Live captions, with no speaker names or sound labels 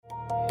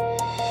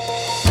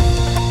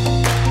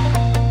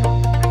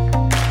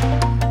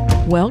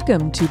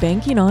Welcome to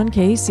Banking on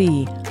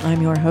KC.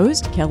 I'm your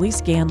host, Kelly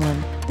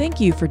Scanlon.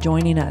 Thank you for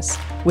joining us.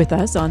 With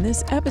us on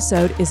this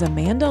episode is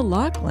Amanda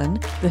Laughlin,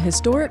 the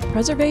Historic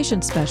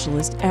Preservation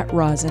Specialist at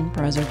Rosin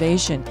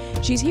Preservation.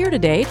 She's here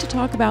today to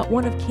talk about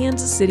one of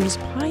Kansas City's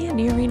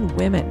pioneering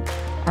women,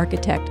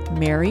 architect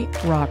Mary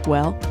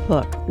Rockwell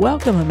Hook.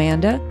 Welcome,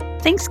 Amanda.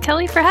 Thanks,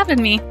 Kelly, for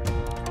having me.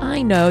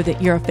 I know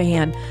that you're a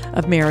fan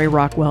of Mary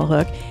Rockwell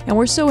Hook, and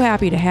we're so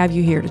happy to have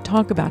you here to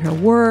talk about her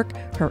work,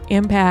 her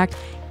impact,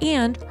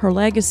 and her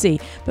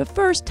legacy. But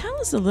first, tell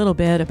us a little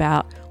bit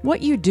about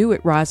what you do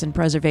at Rosin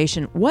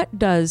Preservation. What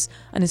does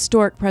an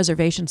historic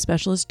preservation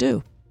specialist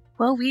do?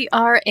 Well, we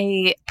are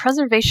a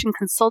preservation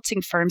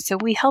consulting firm, so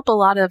we help a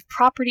lot of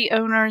property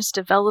owners,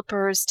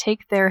 developers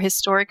take their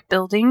historic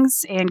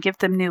buildings and give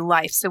them new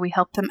life. So we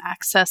help them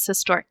access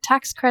historic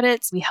tax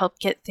credits. We help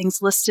get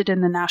things listed in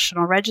the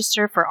National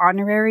Register for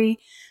honorary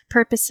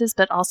purposes,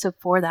 but also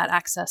for that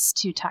access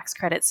to tax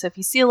credits. So if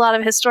you see a lot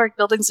of historic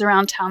buildings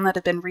around town that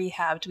have been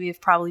rehabbed, we have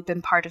probably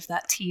been part of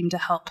that team to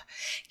help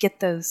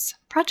get those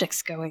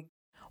projects going.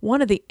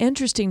 One of the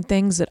interesting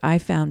things that I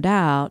found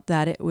out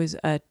that it was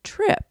a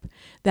trip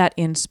that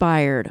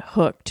inspired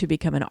Hook to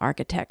become an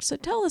architect. So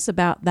tell us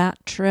about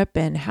that trip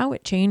and how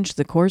it changed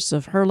the course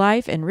of her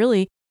life and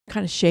really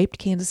kind of shaped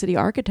Kansas City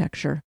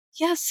architecture.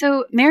 Yeah,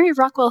 so Mary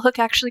Rockwell Hook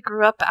actually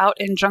grew up out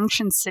in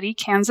Junction City,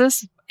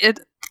 Kansas.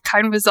 It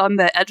kind of was on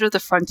the edge of the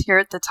frontier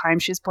at the time.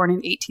 She was born in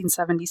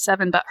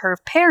 1877, but her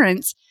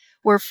parents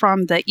were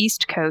from the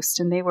East Coast,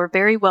 and they were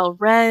very well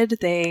read,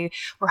 they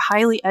were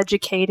highly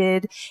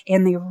educated,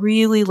 and they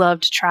really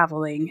loved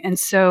traveling. And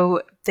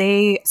so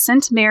they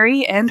sent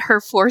Mary and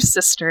her four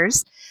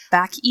sisters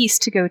back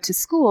east to go to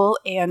school,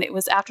 and it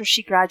was after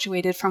she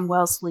graduated from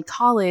Wellesley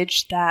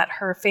College that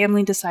her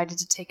family decided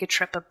to take a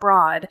trip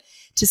abroad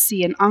to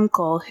see an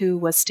uncle who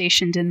was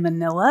stationed in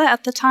Manila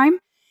at the time.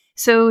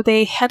 So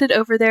they headed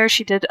over there.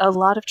 She did a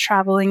lot of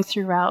traveling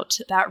throughout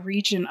that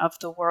region of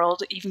the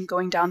world, even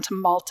going down to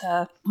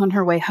Malta on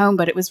her way home.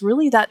 But it was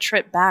really that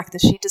trip back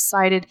that she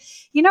decided,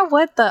 you know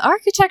what, the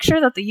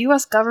architecture that the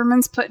U.S.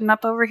 government's putting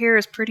up over here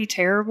is pretty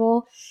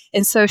terrible.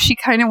 And so she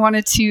kind of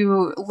wanted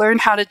to learn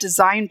how to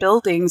design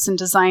buildings and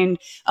design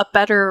a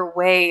better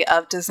way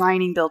of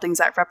designing buildings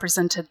that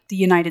represented the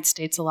United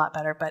States a lot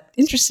better. But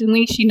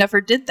interestingly, she never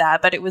did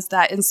that. But it was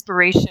that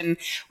inspiration,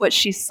 what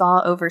she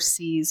saw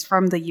overseas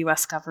from the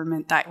U.S. government,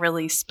 that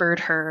really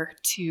spurred her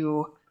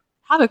to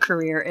have a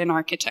career in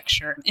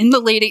architecture in the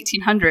late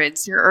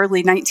 1800s or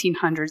early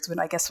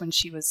 1900s, when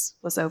she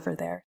was over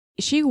there.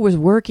 She was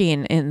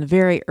working in the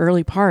very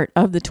early part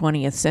of the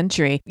 20th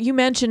century. You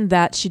mentioned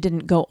that she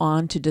didn't go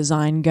on to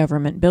design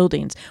government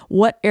buildings.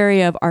 What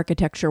area of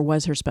architecture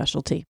was her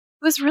specialty? It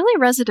was really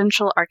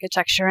residential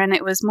architecture, and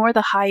it was more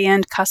the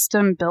high-end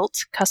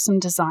custom-built,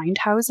 custom-designed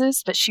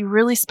houses, but she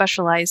really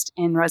specialized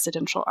in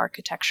residential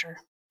architecture.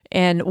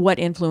 And what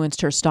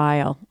influenced her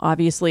style?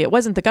 Obviously, it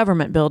wasn't the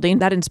government building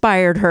that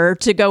inspired her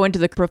to go into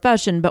the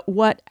profession, but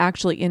what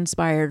actually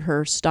inspired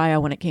her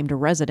style when it came to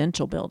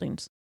residential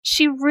buildings?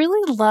 She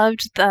really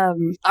loved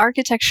the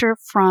architecture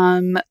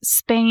from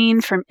Spain,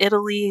 from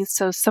Italy.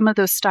 So some of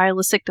those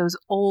stylistic, those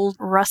old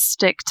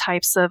rustic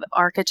types of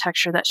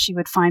architecture that she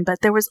would find.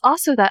 But there was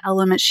also that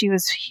element. She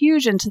was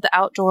huge into the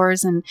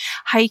outdoors and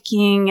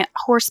hiking,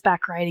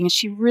 horseback riding, and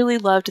she really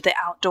loved the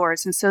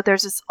outdoors. And so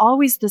there's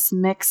always this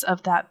mix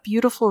of that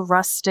beautiful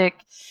rustic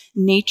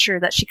nature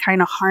that she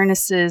kind of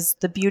harnesses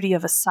the beauty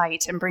of a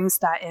site and brings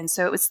that in.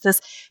 So it was this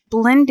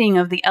blending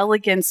of the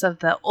elegance of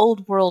the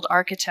old world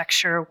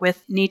architecture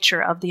with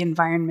nature of the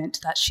environment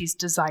that she's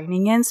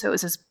designing in. So it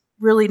was this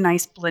really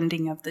nice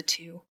blending of the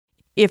two.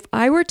 If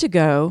I were to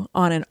go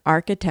on an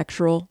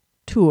architectural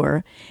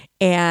tour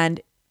and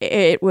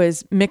it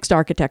was mixed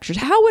architectures,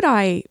 how would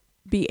I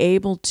be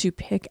able to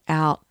pick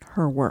out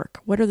her work?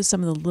 What are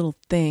some of the little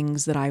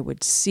things that I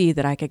would see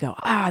that I could go,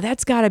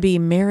 that's got to be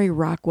Mary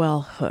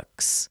Rockwell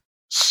Hook's?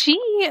 She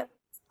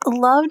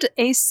loved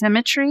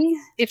asymmetry.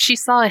 If she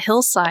saw a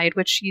hillside,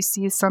 which you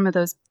see some of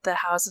the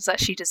houses that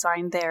she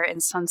designed there in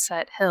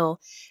Sunset Hill,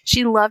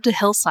 she loved a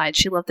hillside.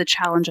 She loved the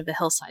challenge of a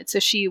hillside. So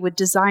she would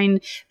design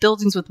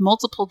buildings with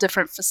multiple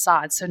different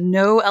facades. So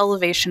no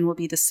elevation will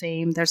be the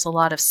same. There's a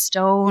lot of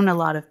stone, a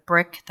lot of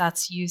brick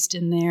that's used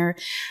in there.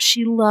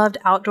 She loved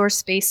outdoor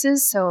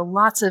spaces. So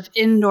lots of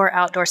indoor,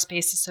 outdoor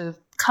spaces. So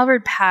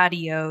covered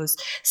patios,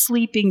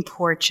 sleeping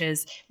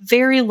porches,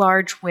 very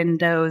large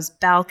windows,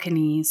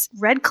 balconies.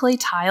 Red clay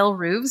tile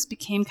roofs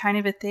became kind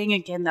of a thing.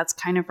 Again, that's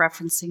kind of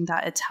referencing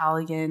that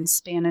Italian,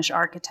 Spanish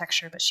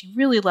architecture, but she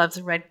really loves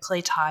the red clay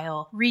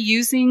tile.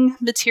 Reusing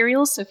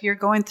materials. So if you're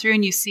going through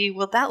and you see,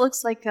 well, that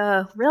looks like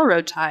a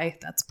railroad tie,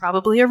 that's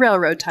probably a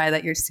railroad tie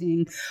that you're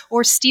seeing.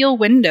 Or steel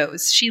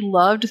windows. She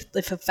loved,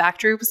 if a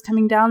factory was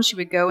coming down, she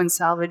would go and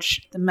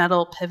salvage the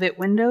metal pivot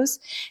windows,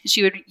 and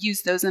she would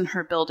use those in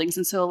her buildings.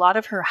 And so a lot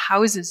of her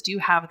houses do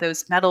have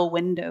those metal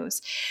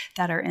windows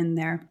that are in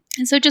there.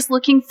 And so just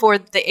looking for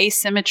the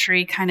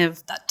asymmetry, kind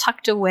of that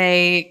tucked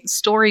away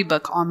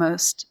storybook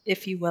almost,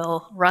 if you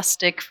will,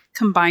 rustic,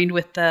 combined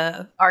with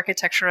the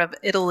architecture of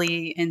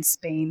Italy and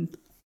Spain.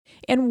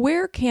 And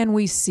where can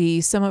we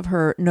see some of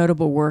her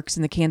notable works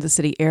in the Kansas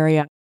City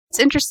area? It's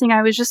interesting.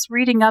 I was just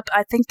reading up.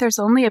 I think there's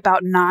only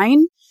about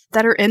 9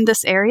 that are in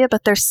this area,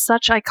 but they're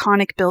such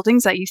iconic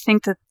buildings that you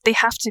think that they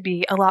have to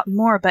be a lot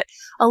more. But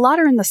a lot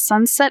are in the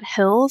Sunset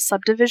Hill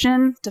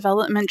subdivision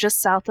development just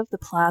south of the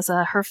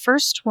plaza. Her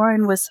first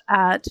one was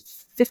at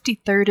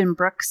 53rd and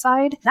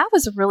Brookside. That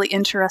was a really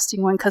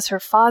interesting one because her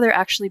father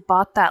actually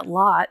bought that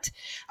lot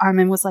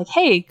and was like,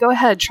 hey, go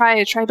ahead,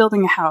 try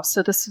building a house.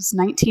 So this was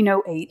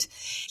 1908.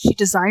 She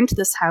designed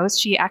this house.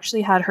 She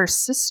actually had her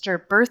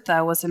sister,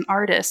 Bertha, was an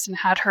artist and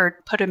had her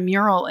put a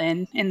mural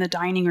in the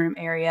dining room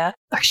area.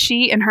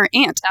 She and her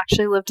aunt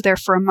actually lived there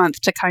for a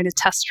month to kind of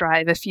test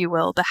drive, if you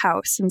will, the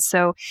house. And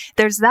so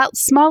there's that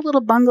small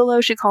little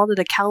bungalow. She called it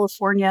a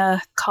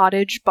California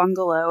cottage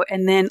bungalow.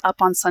 And then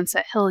up on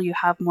Sunset Hill, you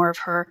have more of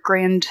her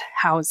grand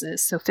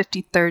houses. So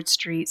 53rd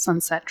Street,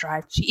 Sunset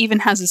Drive. She even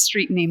has a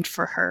street named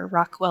for her,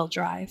 Rockwell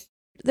Drive.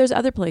 There's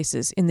other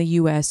places in the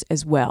U.S.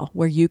 as well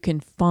where you can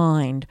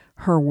find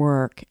her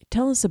work.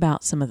 Tell us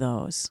about some of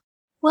those.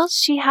 Well,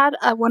 she had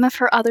one of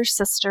her other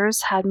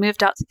sisters had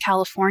moved out to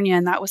California,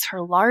 and that was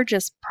her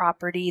largest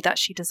property that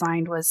she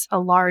designed was a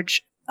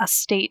large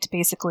estate,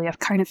 basically a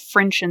kind of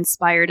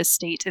French-inspired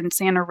estate in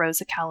Santa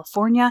Rosa,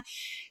 California.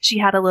 She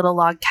had a little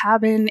log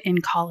cabin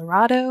in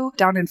Colorado.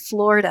 Down in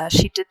Florida,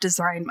 she did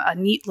design a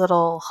neat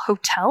little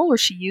hotel where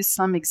she used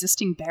some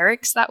existing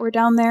barracks that were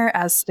down there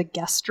as the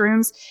guest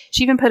rooms.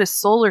 She even put a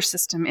solar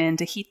system in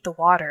to heat the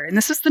water. And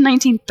this was the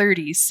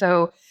 1930s,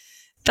 so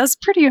that's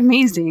pretty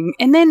amazing.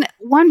 And then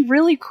one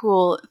really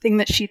cool thing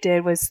that she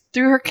did was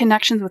through her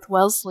connections with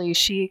Wellesley,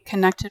 she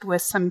connected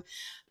with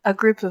a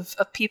group of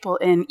people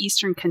in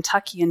eastern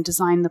Kentucky and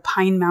designed the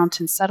Pine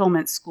Mountain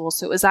Settlement School.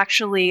 So it was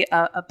actually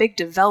a big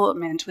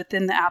development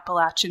within the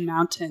Appalachian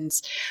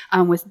Mountains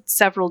with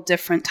several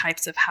different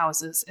types of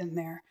houses in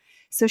there.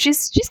 So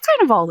she's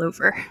kind of all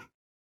over.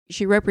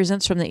 She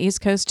represents from the East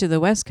Coast to the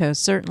West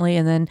Coast, certainly,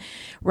 and then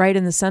right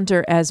in the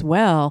center as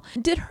well.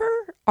 Did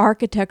her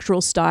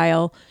architectural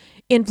style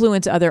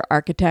influence other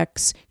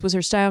architects? Was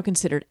her style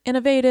considered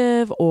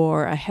innovative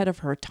or ahead of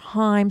her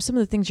time? Some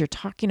of the things you're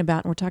talking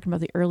about, and we're talking about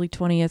the early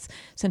 20th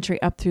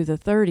century up through the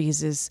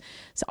 30s,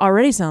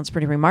 already sounds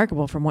pretty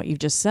remarkable from what you've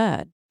just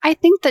said. I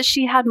think that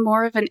she had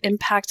more of an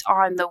impact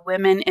on the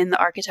women in the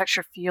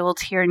architecture field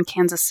here in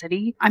Kansas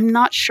City. I'm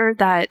not sure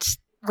that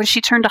when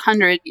she turned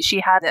 100, she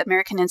had the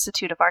American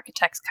Institute of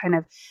Architects kind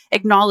of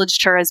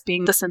acknowledged her as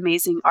being this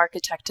amazing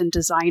architect and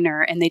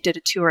designer, and they did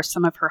a tour of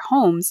some of her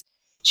homes.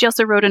 She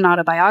also wrote an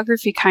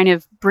autobiography kind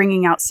of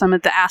bringing out some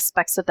of the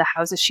aspects of the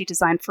houses she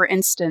designed. For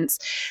instance,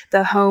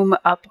 the home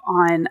up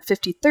on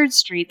 53rd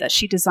Street that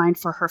she designed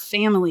for her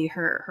family,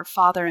 her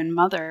father and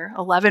mother,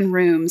 11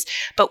 rooms.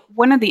 But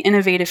one of the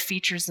innovative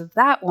features of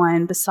that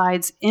one,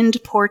 besides end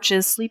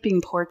porches,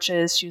 sleeping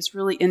porches, she was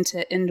really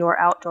into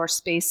indoor-outdoor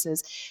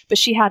spaces. But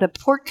she had a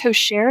porte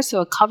cochere, so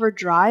a covered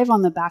drive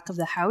on the back of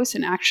the house,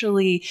 and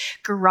actually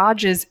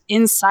garages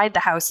inside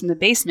the house in the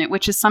basement,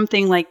 which is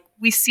something like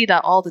we see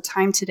that all the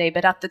time today.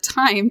 But at the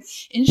time,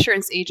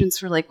 insurance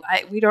agents were like,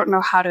 we don't know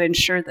how to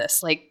insure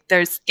this. Like,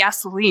 there's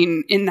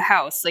gasoline in the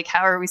house. Like,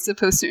 how are we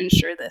supposed to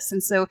insure this?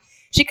 And so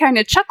she kind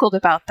of chuckled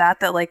about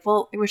that like,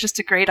 well, it was just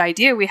a great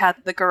idea. We had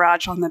the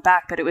garage on the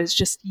back, but it was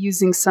just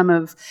using some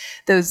of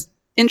those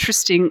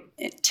interesting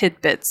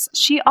tidbits.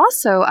 She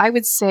also, I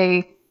would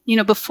say,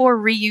 before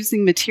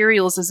reusing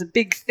materials is a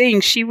big thing,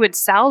 she would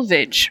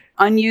salvage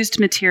unused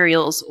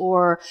materials,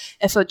 or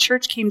if a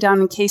church came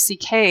down in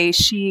KCK,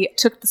 she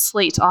took the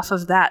slate off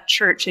of that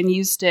church and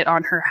used it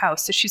on her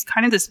house. So she's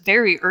kind of this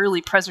very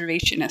early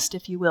preservationist,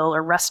 if you will,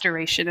 or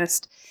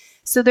restorationist.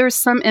 So there's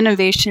some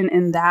innovation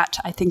in that,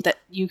 I think, that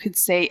you could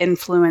say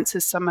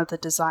influences some of the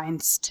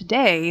designs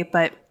today,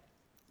 but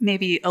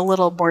maybe a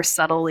little more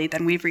subtly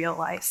than we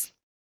realize.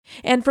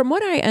 And from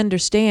what I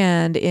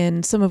understand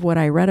in some of what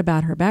I read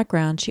about her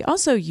background, she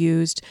also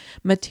used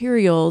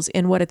materials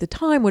in what at the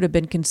time would have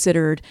been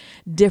considered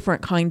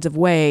different kinds of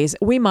ways.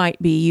 We might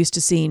be used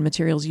to seeing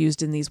materials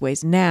used in these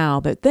ways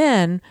now, but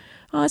then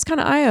it's kind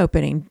of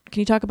eye-opening. Can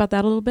you talk about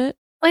that a little bit?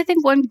 Well, I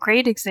think one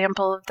great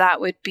example of that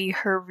would be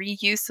her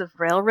reuse of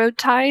railroad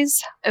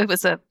ties. It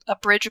was a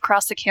bridge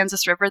across the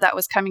Kansas River that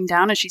was coming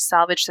down, and she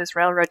salvaged those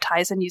railroad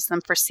ties and used them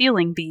for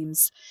ceiling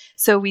beams.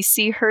 So we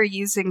see her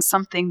using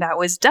something that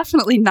was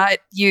definitely not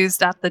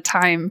used at the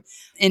time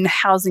in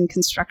housing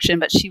construction,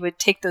 but she would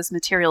take those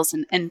materials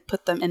and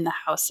put them in the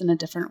house in a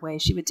different way.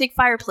 She would take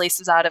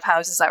fireplaces out of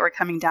houses that were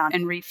coming down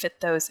and refit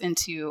those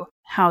into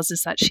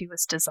houses that she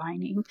was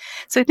designing.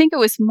 So I think it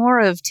was more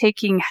of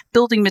taking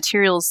building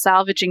materials,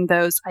 salvaging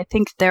those. I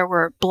think there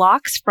were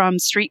blocks from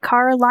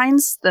streetcar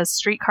lines, the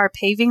streetcar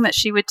paving that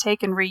she would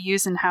take and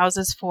reuse in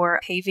houses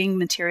for paving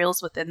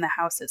materials within the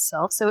house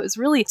itself. So it was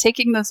really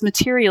taking those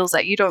materials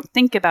that you don't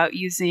think about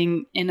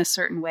using in a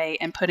certain way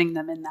and putting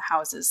them in the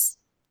houses,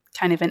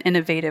 kind of an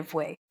innovative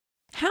way.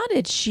 How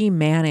did she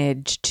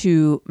manage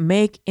to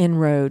make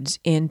inroads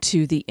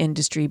into the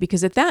industry?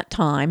 Because at that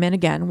time, and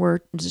again,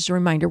 just a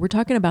reminder, we're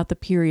talking about the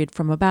period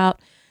from about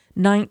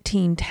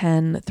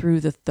 1910 through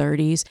the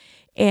 30s,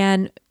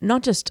 and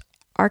not just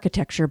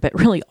architecture, but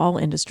really all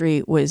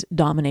industry was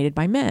dominated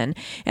by men.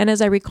 And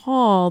as I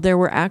recall, there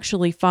were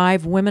actually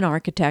 5 women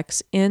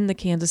architects in the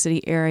Kansas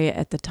City area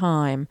at the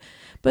time.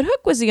 But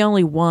Hook was the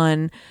only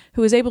one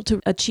who was able to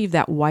achieve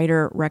that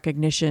wider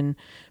recognition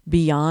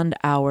beyond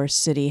our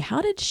city.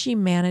 How did she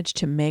manage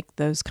to make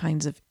those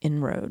kinds of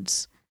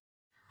inroads?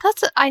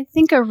 That's, I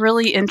think, a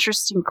really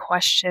interesting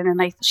question.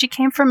 And she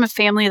came from a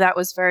family that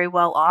was very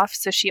well off,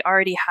 so she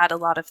already had a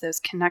lot of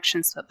those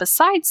connections. But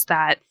besides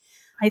that,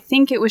 I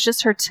think it was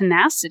just her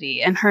tenacity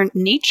and her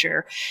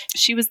nature.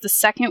 She was the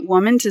second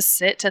woman to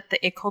sit at the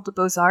École des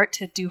Beaux-Arts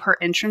to do her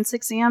entrance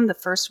exam, the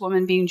first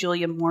woman being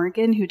Julia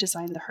Morgan, who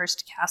designed the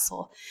Hearst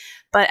Castle.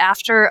 But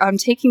after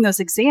taking those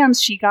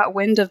exams, she got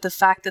wind of the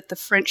fact that the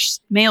French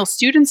male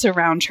students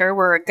around her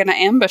were going to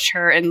ambush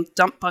her and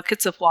dump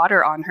buckets of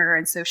water on her.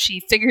 And so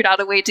she figured out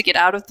a way to get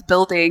out of the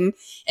building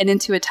and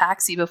into a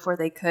taxi before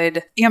they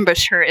could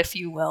ambush her, if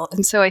you will.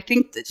 And so I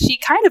think that she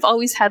kind of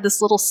always had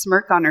this little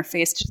smirk on her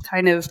face, just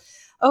kind of,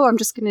 oh, I'm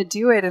just going to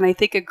do it. And I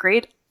think a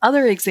great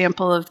other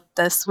example of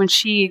this, when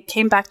she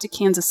came back to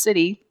Kansas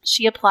City,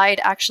 she applied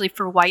actually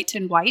for White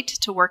 & White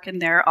to work in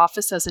their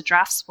office as a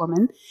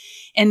draftswoman.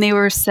 And they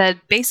were said,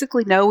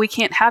 basically, no, we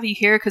can't have you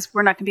here because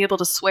we're not going to be able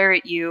to swear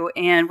at you.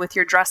 And with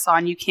your dress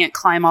on, you can't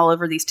climb all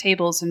over these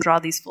tables and draw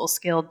these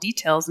full-scale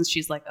details. And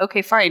she's like,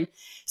 okay, fine.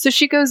 So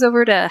she goes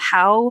over to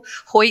Howe,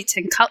 Hoyt,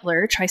 and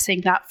Cutler, try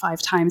saying that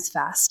 5 times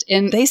fast.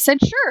 And they said,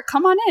 sure,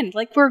 come on in.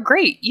 Like, we're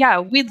great. Yeah,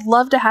 we'd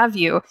love to have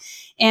you.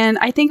 And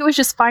I think it was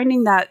just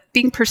finding that,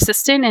 being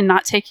persistent and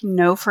not taking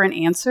no for an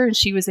answer. And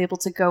she was able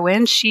to go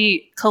in.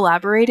 She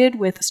collaborated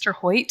with Mr.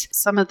 Hoyt.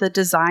 Some of the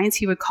designs,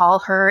 he would call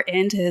her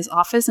into his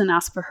office and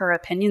ask for her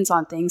opinions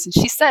on things. And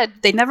she said,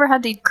 they never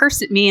had to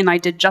curse at me, and I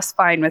did just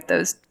fine with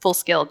those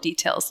full-scale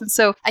details. And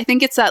so I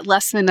think it's that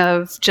lesson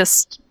of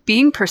just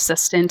being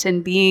persistent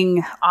and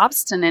being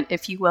obstinate,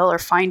 if you will, or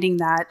finding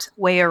that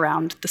way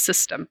around the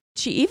system.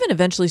 She even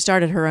eventually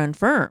started her own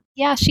firm.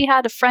 Yeah, she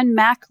had a friend,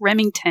 Mac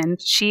Remington.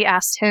 She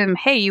asked him,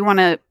 hey, you want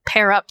to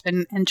pair up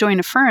and join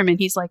a firm? And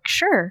he's like,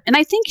 sure. And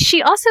I think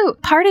she also,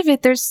 part of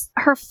it,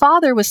 her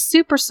father was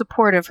super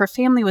supportive. Her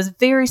family was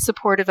very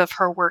supportive of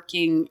her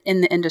working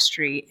in the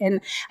industry. And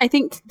I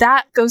think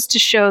that goes to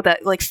show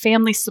that like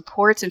family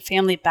support and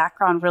family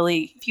background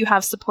really, if you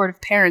have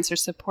supportive parents or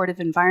supportive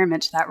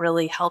environment, that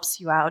really helps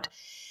you out.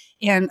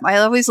 And I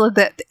always love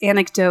that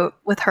anecdote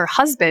with her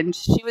husband.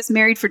 She was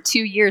married for 2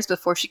 years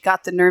before she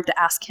got the nerve to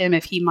ask him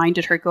if he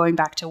minded her going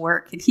back to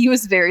work. And he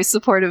was very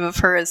supportive of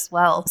her as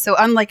well. So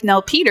unlike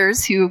Nell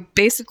Peters, who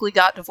basically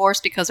got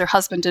divorced because her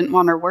husband didn't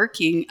want her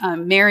working,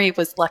 Mary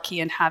was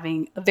lucky in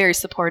having a very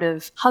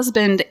supportive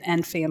husband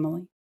and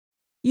family.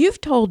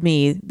 You've told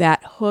me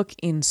that Hook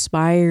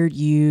inspired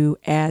you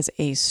as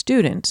a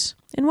student.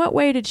 In what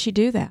way did she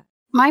do that?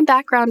 My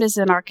background is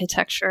in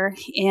architecture,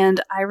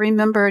 and I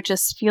remember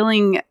just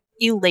feeling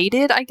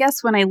elated, I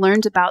guess, when I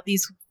learned about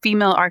these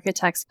female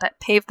architects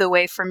that paved the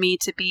way for me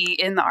to be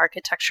in the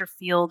architecture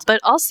field. But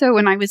also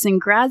when I was in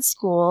grad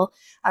school,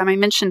 I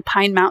mentioned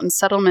Pine Mountain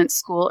Settlement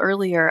School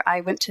earlier.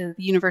 I went to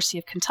the University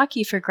of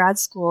Kentucky for grad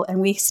school,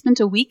 and we spent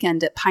a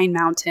weekend at Pine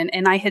Mountain.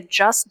 And I had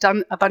just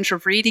done a bunch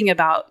of reading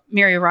about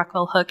Mary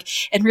Rockwell Hook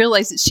and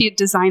realized that she had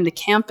designed the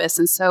campus.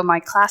 And so my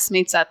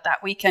classmates at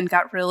that weekend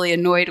got really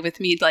annoyed with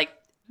me, like,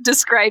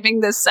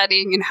 describing the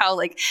setting and how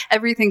like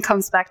everything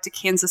comes back to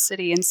Kansas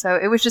City. And so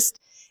it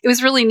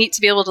was really neat to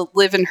be able to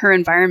live in her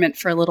environment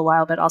for a little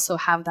while, but also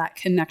have that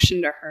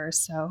connection to her.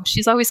 So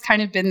she's always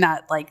kind of been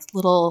that like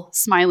little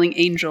smiling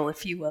angel,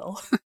 if you will.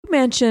 You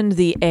mentioned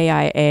the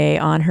AIA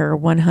on her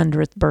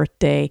 100th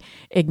birthday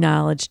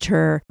acknowledged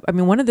her. I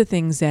mean, one of the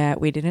things that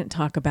we didn't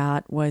talk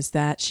about was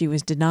that she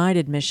was denied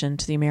admission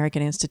to the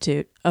American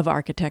Institute of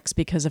Architects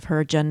because of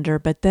her gender,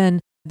 but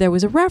then there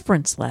was a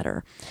reference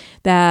letter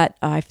that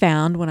I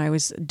found when I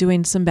was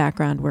doing some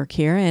background work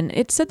here, and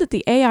it said that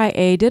the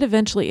AIA did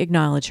eventually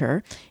acknowledge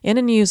her in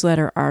a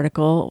newsletter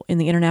article in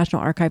the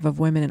International Archive of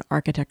Women in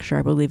Architecture,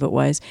 I believe it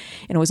was,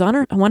 and it was on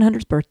her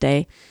 100th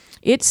birthday.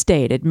 It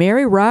stated,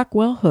 Mary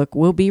Rockwell Hook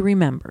will be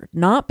remembered,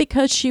 not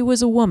because she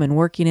was a woman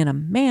working in a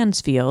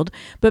man's field,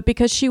 but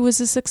because she was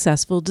a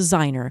successful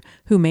designer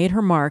who made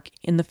her mark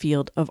in the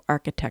field of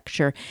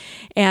architecture.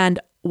 And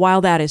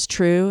while that is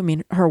true, I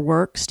mean, her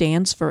work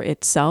stands for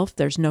itself.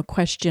 There's no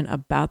question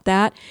about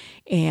that.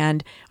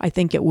 And I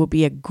think it will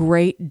be a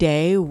great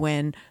day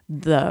when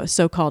the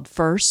so-called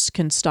firsts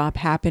can stop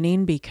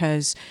happening,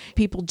 because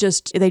people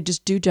just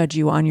do judge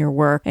you on your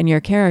work and your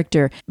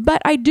character.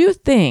 But I do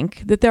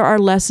think that there are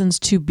lessons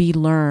to be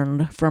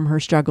learned from her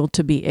struggle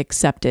to be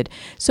accepted.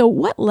 So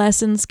what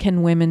lessons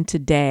can women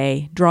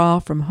today draw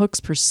from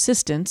Hook's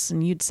persistence,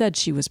 and you'd said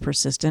she was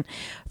persistent,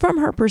 from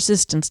her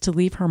persistence to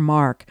leave her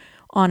mark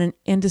on an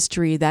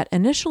industry that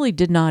initially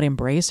did not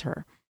embrace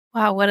her?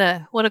 Wow, what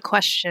a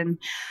question.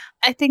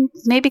 I think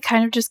maybe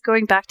kind of just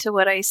going back to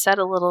what I said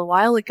a little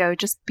while ago,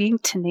 just being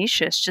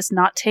tenacious, just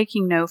not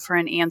taking no for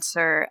an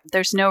answer.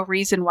 There's no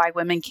reason why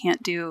women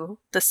can't do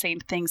the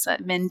same things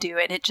that men do.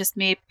 And it just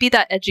may be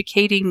that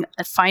educating,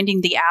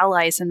 finding the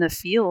allies in the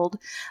field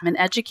and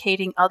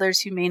educating others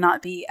who may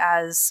not be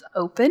as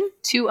open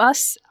to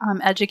us,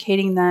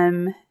 educating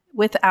them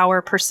with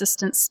our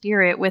persistent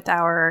spirit, with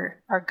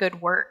our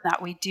good work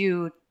that we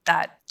do,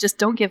 that just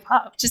don't give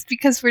up. Just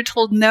because we're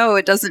told no,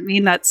 it doesn't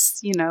mean that's,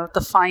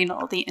 the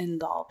final, the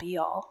end all be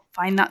all.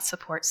 Find that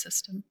support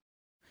system.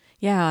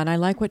 Yeah, and I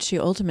like what she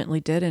ultimately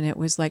did, and it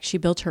was like she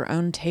built her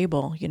own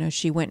table.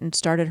 She went and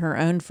started her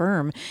own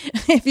firm.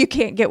 If you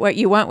can't get what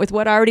you want with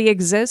what already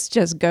exists,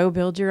 just go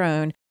build your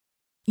own.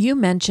 You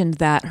mentioned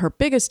that her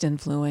biggest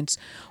influence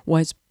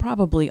was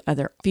probably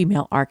other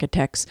female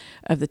architects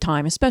of the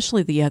time,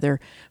 especially the other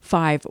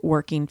 5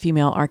 working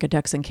female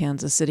architects in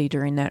Kansas City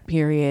during that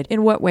period.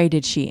 In what way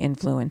did she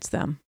influence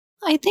them?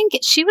 I think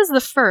she was the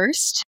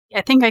first.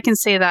 I think I can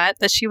say that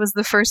she was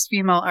the first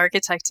female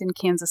architect in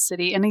Kansas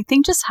City. And I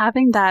think just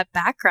having that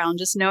background,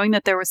 just knowing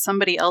that there was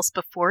somebody else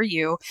before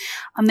you,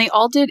 they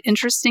all did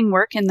interesting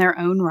work in their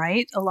own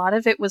right. A lot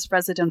of it was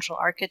residential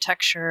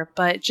architecture,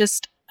 but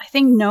just I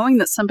think knowing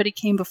that somebody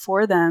came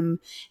before them,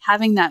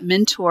 having that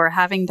mentor,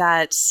 having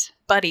that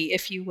buddy,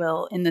 if you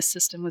will, in the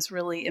system was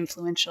really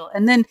influential.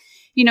 And then,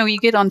 you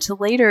get on to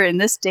later in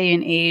this day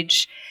and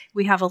age,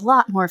 we have a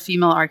lot more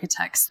female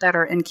architects that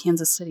are in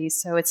Kansas City.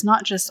 So it's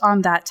not just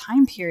on that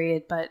time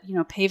period, but,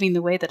 paving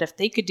the way that if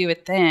they could do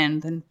it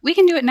then we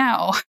can do it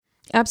now.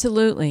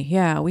 Absolutely.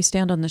 Yeah, we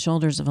stand on the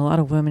shoulders of a lot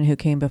of women who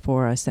came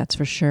before us, that's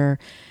for sure.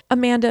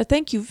 Amanda,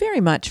 thank you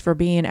very much for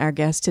being our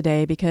guest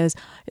today, because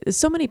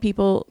so many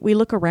people, we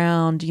look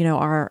around,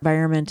 our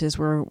environment as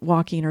we're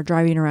walking or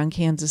driving around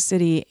Kansas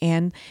City,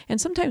 and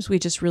sometimes we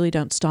just really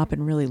don't stop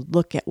and really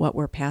look at what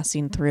we're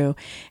passing through.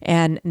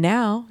 And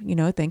now,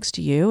 thanks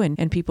to you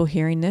and people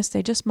hearing this,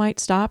 they just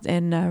might stop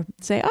and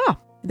say,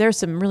 there's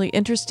some really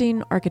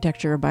interesting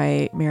architecture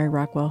by Mary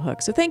Rockwell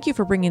Hook. So thank you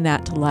for bringing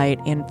that to light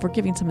and for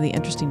giving some of the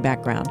interesting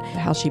background,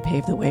 how she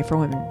paved the way for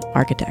women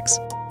architects.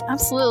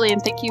 Absolutely. And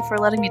thank you for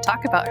letting me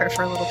talk about her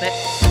for a little bit.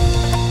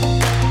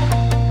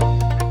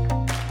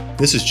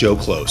 This is Joe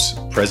Close,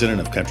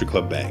 president of Country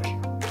Club Bank.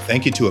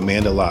 Thank you to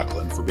Amanda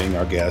Lachlan for being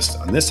our guest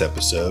on this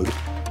episode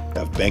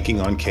of Banking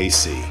on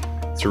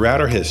KC. Throughout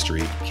our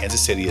history,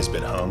 Kansas City has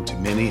been home to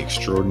many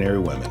extraordinary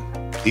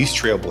women. These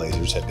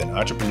trailblazers have been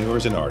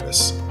entrepreneurs and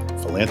artists,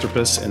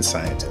 philanthropists and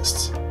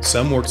scientists.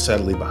 Some worked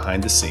subtly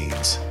behind the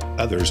scenes,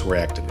 others were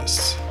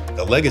activists.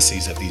 The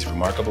legacies of these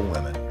remarkable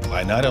women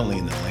lie not only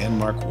in the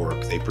landmark work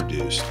they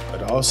produced,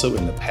 but also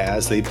in the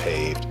paths they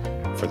paved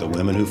for the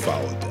women who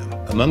followed them.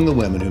 Among the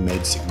women who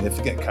made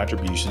significant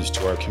contributions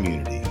to our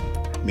community,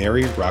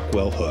 Mary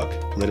Rockwell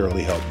Hook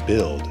literally helped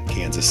build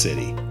Kansas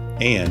City.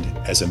 And,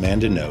 as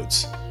Amanda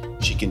notes,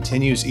 she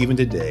continues even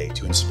today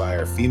to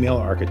inspire female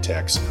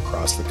architects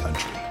across the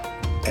country.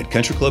 At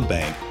Country Club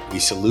Bank, we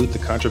salute the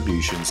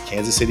contributions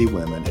Kansas City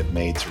women have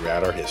made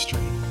throughout our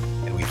history,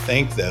 and we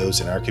thank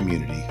those in our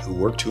community who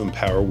work to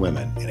empower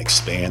women and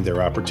expand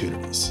their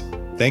opportunities.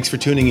 Thanks for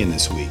tuning in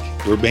this week.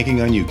 We're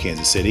banking on you,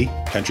 Kansas City.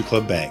 Country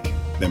Club Bank,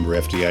 member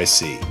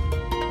FDIC.